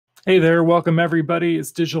Hey there, welcome everybody.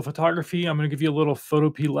 It's digital photography. I'm going to give you a little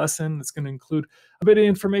PhotoPea lesson. It's going to include a bit of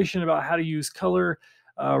information about how to use color,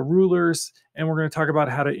 rulers, and we're going to talk about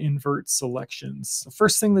how to invert selections. The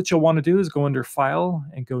first thing that you'll want to do is go under File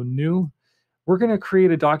and go New. We're going to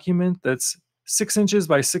create a document that's 6 inches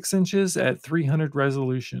by 6 inches at 300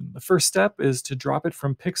 resolution. The first step is to drop it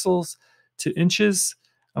from pixels to inches.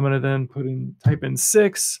 I'm going to then type in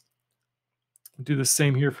 6, do the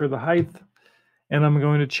same here for the height, and I'm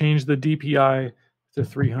going to change the DPI to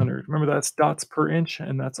 300. Remember, that's dots per inch,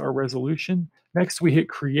 and that's our resolution. Next, we hit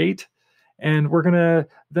Create, and we're going to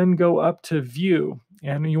then go up to View.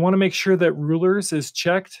 And you want to make sure that Rulers is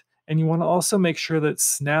checked, and you want to also make sure that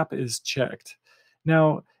Snap is checked.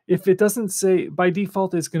 Now, if it doesn't say, by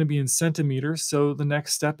default, it's going to be in centimeters, so the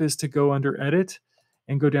next step is to go under Edit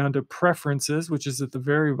and go down to Preferences, which is at the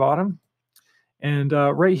very bottom. And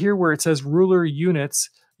right here where it says ruler units,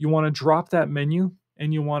 you want to drop that menu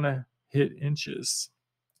and you want to hit inches.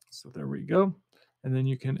 So there we go. And then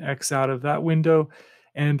you can X out of that window.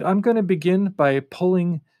 And I'm going to begin by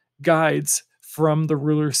pulling guides from the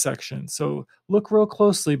ruler section. So look real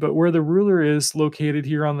closely, but where the ruler is located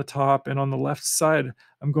here on the top and on the left side,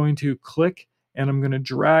 I'm going to click and I'm going to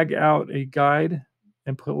drag out a guide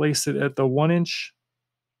and place it at the 1 inch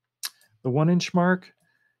mark,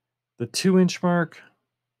 the 2 inch mark,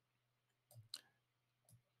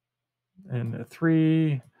 and a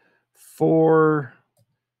 3, 4,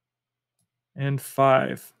 and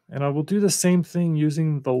 5. And I will do the same thing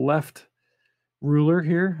using the left ruler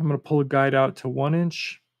here. I'm going to pull a guide out to 1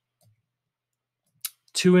 inch,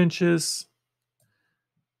 2 inches,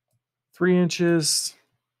 3 inches,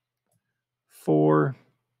 4,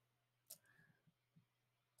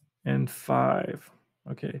 and 5.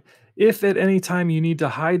 Okay. If at any time you need to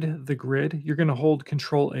hide the grid, you're going to hold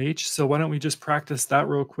Control H. So why don't we just practice that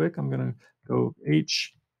real quick? I'm going to go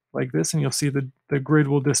H like this, and you'll see the grid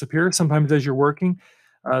will disappear. Sometimes as you're working,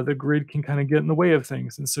 the grid can kind of get in the way of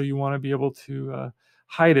things. And so you want to be able to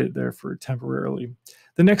hide it there for temporarily.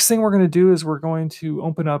 The next thing we're going to do is we're going to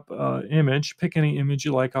open up an image, pick any image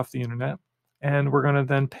you like off the internet, and we're going to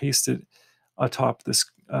then paste it atop this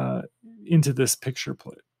into this picture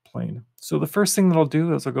plane. So the first thing that I'll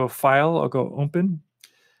do is I'll go File, I'll go Open.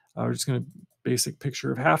 We're just going to basic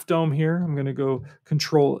picture of Half Dome here. I'm going to go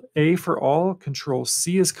Control A for all, Control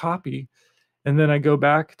C is copy, and then I go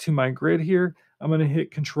back to my grid here. I'm going to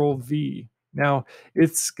hit Control V. Now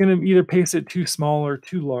it's going to either paste it too small or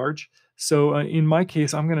too large. So in my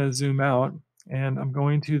case, I'm going to zoom out and I'm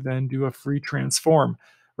going to then do a free transform.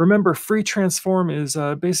 Remember, free transform is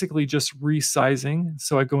basically just resizing.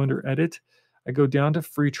 So I go under Edit, I go down to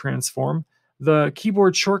free transform. The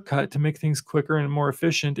keyboard shortcut to make things quicker and more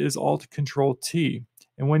efficient is Alt Control T.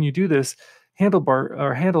 And when you do this,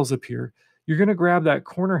 handles appear. You're going to grab that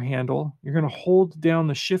corner handle, you're going to hold down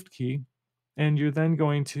the Shift key, and you're then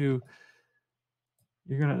going to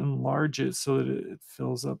enlarge it so that it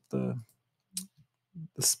fills up the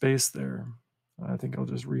space there. I think I'll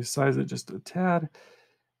just resize it just a tad.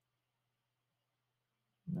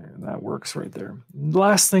 And that works right there. The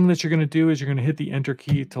last thing that you're going to do is you're going to hit the Enter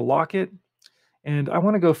key to lock it. And I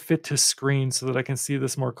want to go Fit to Screen so that I can see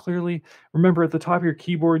this more clearly. Remember, at the top of your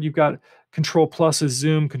keyboard, you've got Control plus is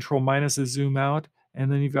zoom, Control minus is zoom out, and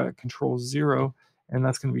then you've got Control 0, and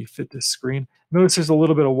that's going to be Fit to Screen. Notice there's a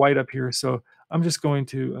little bit of white up here, so I'm just going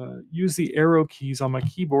to use the arrow keys on my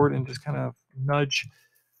keyboard and just kind of nudge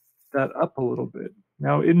that up a little bit.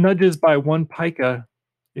 Now, it nudges by 1 pica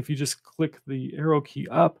if you just click the arrow key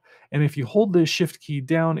up, and if you hold the Shift key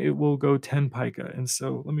down, it will go 10 pica. And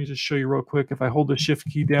so let me just show you real quick. If I hold the Shift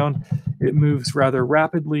key down, it moves rather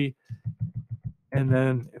rapidly. And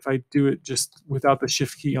then if I do it just without the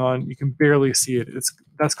Shift key on, you can barely see it.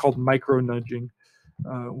 That's called micro nudging.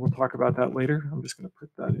 We'll talk about that later. I'm just going to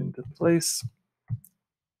put that into place.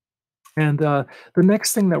 And the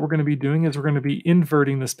next thing that we're going to be doing is we're going to be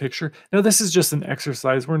inverting this picture. Now, this is just an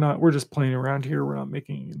exercise. We're just playing around here. We're not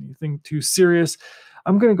making anything too serious.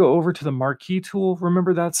 I'm going to go over to the marquee tool.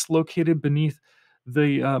 Remember, that's located beneath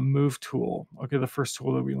the move tool. Okay, the first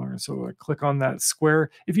tool that we learned. So I click on that square.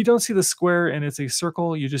 If you don't see the square and it's a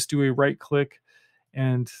circle, you just do a right click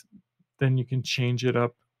and then you can change it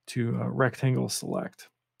up to a rectangle select.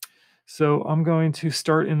 So I'm going to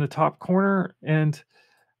start in the top corner and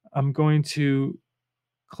I'm going to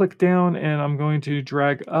click down and I'm going to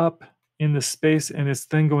drag up in the space and it's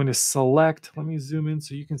then going to select. Let me zoom in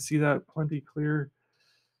so you can see that plenty clear.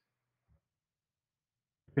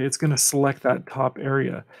 Okay, it's going to select that top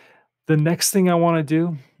area. The next thing I want to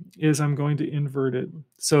do is I'm going to invert it.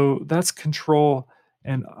 So that's Control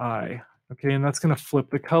and I. Okay, and that's going to flip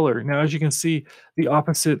the color. Now, as you can see, the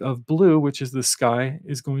opposite of blue, which is the sky,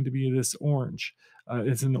 is going to be this orange.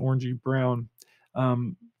 It's an orangey brown.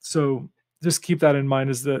 So just keep that in mind,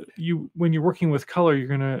 is that when you're working with color, you're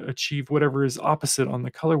going to achieve whatever is opposite on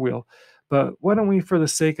the color wheel. But why don't we, for the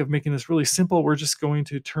sake of making this really simple, we're just going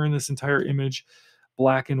to turn this entire image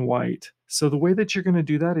black and white. So the way that you're going to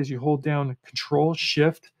do that is you hold down Control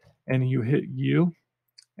Shift and you hit U,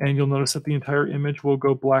 and you'll notice that the entire image will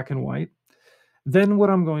go black and white. Then what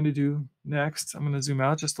I'm going to do next, I'm going to zoom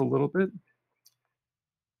out just a little bit,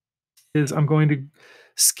 is I'm going to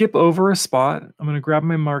skip over a spot. I'm going to grab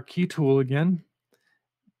my marquee tool again,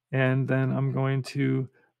 and then I'm going to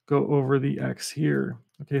go over the X here.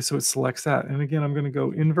 Okay, so it selects that. And again, I'm going to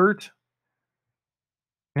go invert,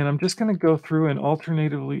 and I'm just going to go through and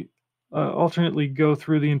alternately go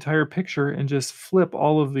through the entire picture and just flip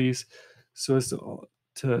all of these so as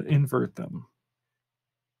to invert them.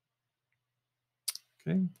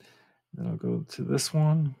 Okay, then I'll go to this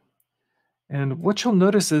one. And what you'll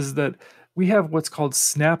notice is that we have what's called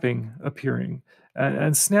snapping appearing.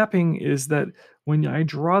 And snapping is that when I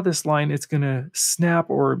draw this line, it's going to snap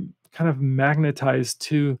or kind of magnetize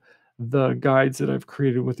to the guides that I've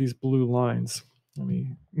created with these blue lines. Let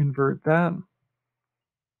me invert that.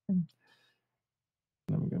 And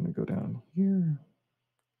I'm going to go down here,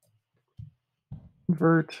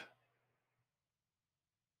 invert,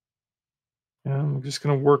 and I'm just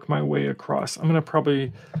going to work my way across. I'm going to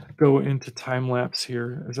probably go into time lapse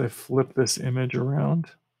here as I flip this image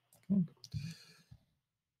around. Okay.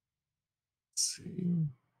 Let's see.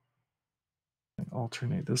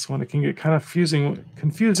 Alternate this one. It can get kind of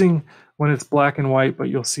confusing when it's black and white, but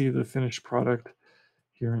you'll see the finished product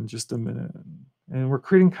here in just a minute. And we're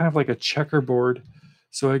creating kind of like a checkerboard.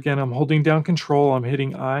 So again, I'm holding down Control, I'm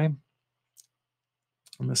hitting I. I'm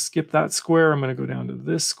going to skip that square. I'm going to go down to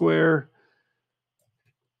this square.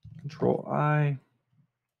 Control I.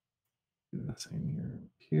 Do the same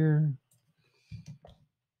here.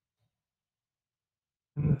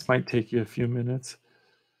 And this might take you a few minutes.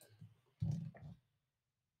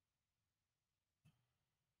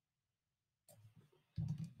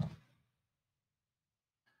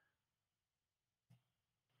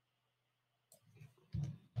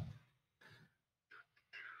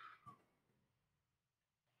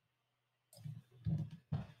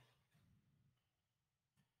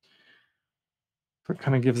 It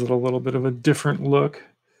kind of gives it a little bit of a different look.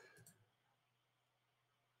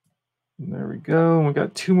 And there we go. And we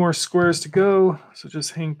got 2 more squares to go. So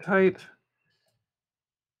just hang tight.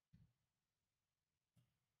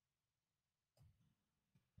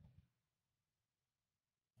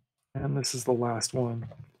 And this is the last one.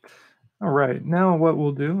 All right, now what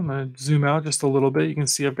we'll do, I'm going to zoom out just a little bit. You can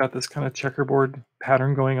see I've got this kind of checkerboard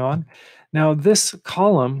pattern going on. Now this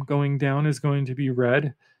column going down is going to be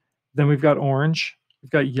red. Then we've got orange,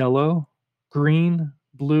 we've got yellow, green,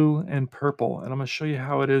 blue, and purple. And I'm going to show you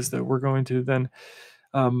how it is that we're going to then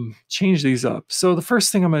change these up. So the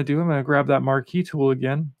first thing I'm going to do, I'm going to grab that marquee tool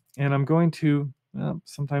again, and I'm going to,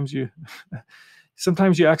 sometimes you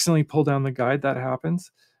sometimes you accidentally pull down the guide, that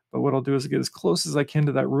happens. But what I'll do is get as close as I can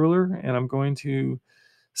to that ruler, and I'm going to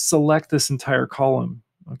select this entire column.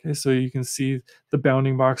 Okay, so you can see the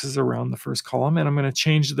bounding boxes around the first column, and I'm going to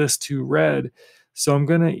change this to red. So I'm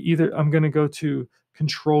going to go to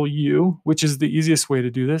Control U, which is the easiest way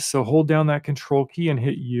to do this. So hold down that Control key and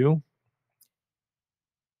hit U.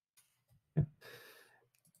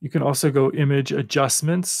 You can also go Image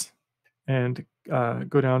Adjustments and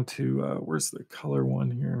go down to where's the color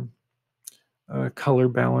one here? Color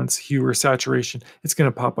balance, hue or saturation. It's going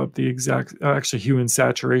to pop up the exact, actually hue and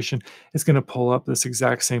saturation. It's going to pull up this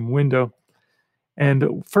exact same window.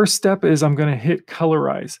 And first step is I'm going to hit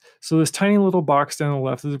colorize. So this tiny little box down the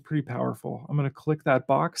left is pretty powerful. I'm going to click that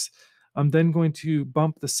box. I'm then going to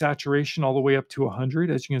bump the saturation all the way up to 100.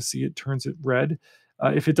 As you can see, it turns it red.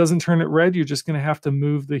 If it doesn't turn it red, you're just going to have to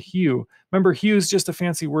move the hue. Remember, hue is just a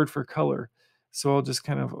fancy word for color. So I'll just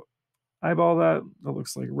kind of eyeball that. That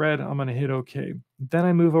looks like red. I'm going to hit OK. Then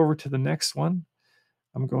I move over to the next one.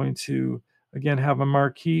 I'm going to, again, have a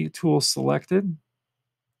marquee tool selected.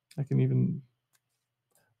 I can even,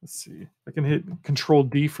 let's see, I can hit Control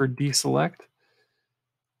D for deselect.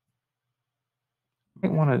 I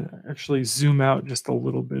might want to actually zoom out just a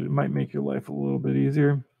little bit. It might make your life a little bit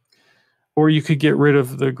easier. Or you could get rid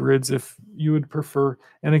of the grids if you would prefer.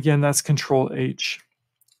 And again, that's Control H.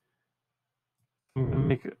 I'm going to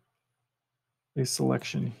make a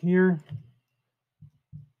selection here.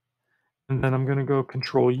 And then I'm going to go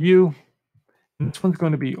Control U. And this one's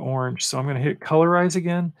going to be orange. So I'm going to hit colorize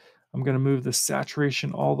again. I'm going to move the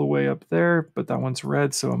saturation all the way up there, but that one's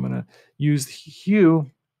red, so I'm going to use hue,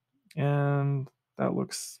 and that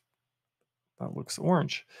looks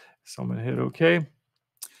orange. So I'm going to hit OK.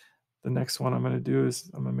 The next one I'm going to do is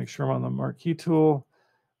I'm going to make sure I'm on the marquee tool.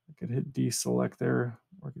 I could hit deselect there,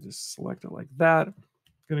 or I could just select it like that. I'm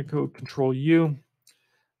going to go Control U,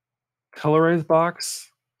 colorize box,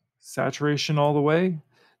 saturation all the way.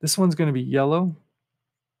 This one's going to be yellow.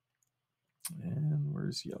 And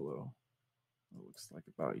where's yellow? It looks like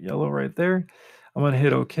about yellow right there. I'm going to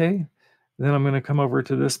hit OK. Then I'm going to come over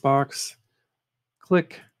to this box,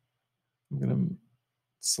 click. I'm going to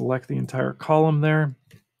select the entire column there.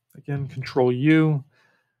 Again, Control U,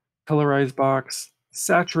 colorize box,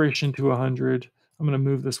 saturation to 100. I'm going to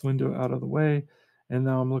move this window out of the way. And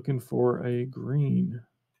now I'm looking for a green.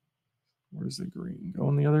 Where's the green?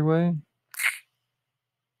 Going the other way.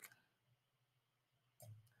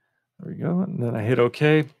 There we go. And then I hit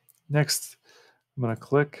OK. Next, I'm going to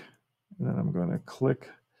click. And then I'm going to click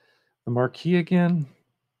the marquee again.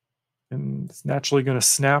 And it's naturally going to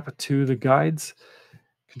snap to the guides.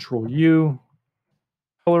 Control U,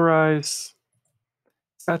 colorize,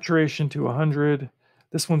 saturation to 100.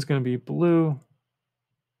 This one's going to be blue.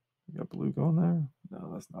 We got blue going there.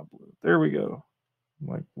 No, that's not blue. There we go.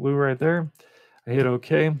 Like blue right there. I hit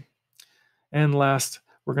OK. And last,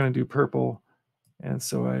 we're going to do purple. And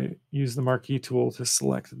so I use the marquee tool to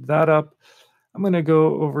select that up. I'm going to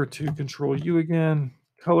go over to Control U again,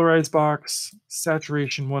 colorize box,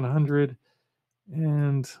 saturation 100.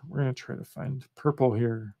 And we're going to try to find purple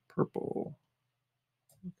here. Purple.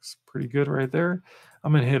 Looks pretty good right there.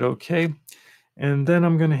 I'm going to hit OK. And then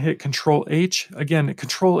I'm going to hit Control H. Again,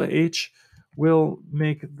 Control H will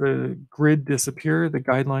make the grid disappear, the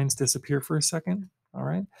guidelines disappear for a second. All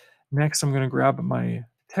right. Next, I'm going to grab my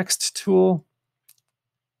text tool.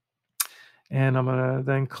 And I'm going to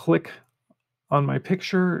then click on my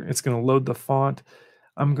picture. It's going to load the font.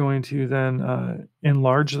 I'm going to then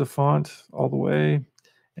enlarge the font all the way.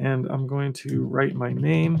 And I'm going to write my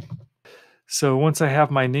name. So once I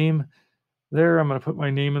have my name there, I'm going to put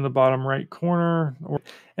my name in the bottom right corner.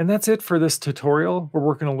 And that's it for this tutorial. We're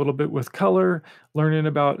working a little bit with color, learning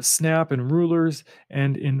about snap and rulers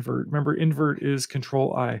and invert. Remember, invert is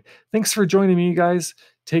Control I. Thanks for joining me, guys.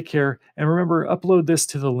 Take care. And remember, upload this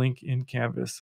to the link in Canvas.